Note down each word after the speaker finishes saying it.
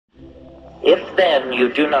If then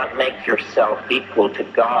you do not make yourself equal to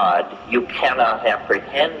God, you cannot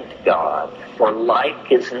apprehend God, for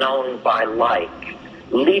like is known by like.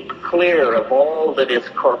 Leap clear of all that is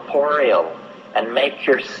corporeal, and make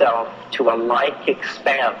yourself to a like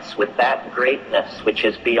expanse with that greatness which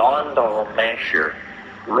is beyond all measure.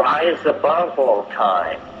 Rise above all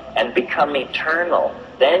time, and become eternal.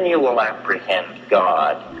 Then you will apprehend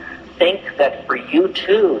God. Think that for you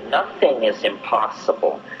too nothing is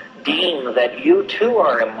impossible. Deem that you too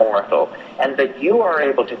are immortal, and that you are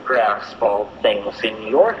able to grasp all things in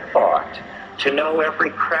your thought, to know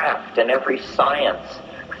every craft and every science.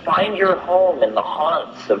 Find your home in the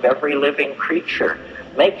haunts of every living creature.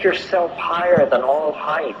 Make yourself higher than all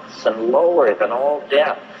heights and lower than all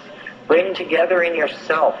depths. Bring together in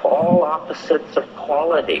yourself all opposites of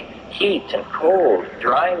quality, heat and cold,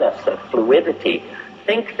 dryness and fluidity.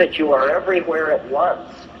 Think that you are everywhere at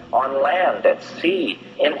once, on land, at sea,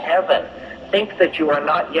 in heaven. Think that you are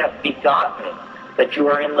not yet begotten, that you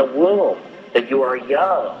are in the womb, that you are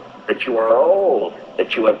young, that you are old,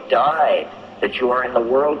 that you have died, that you are in the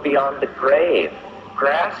world beyond the grave.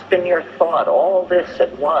 Grasp in your thought all this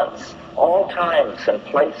at once, all times and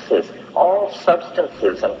places, all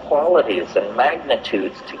substances and qualities and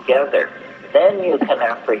magnitudes together. Then you can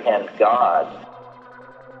apprehend God.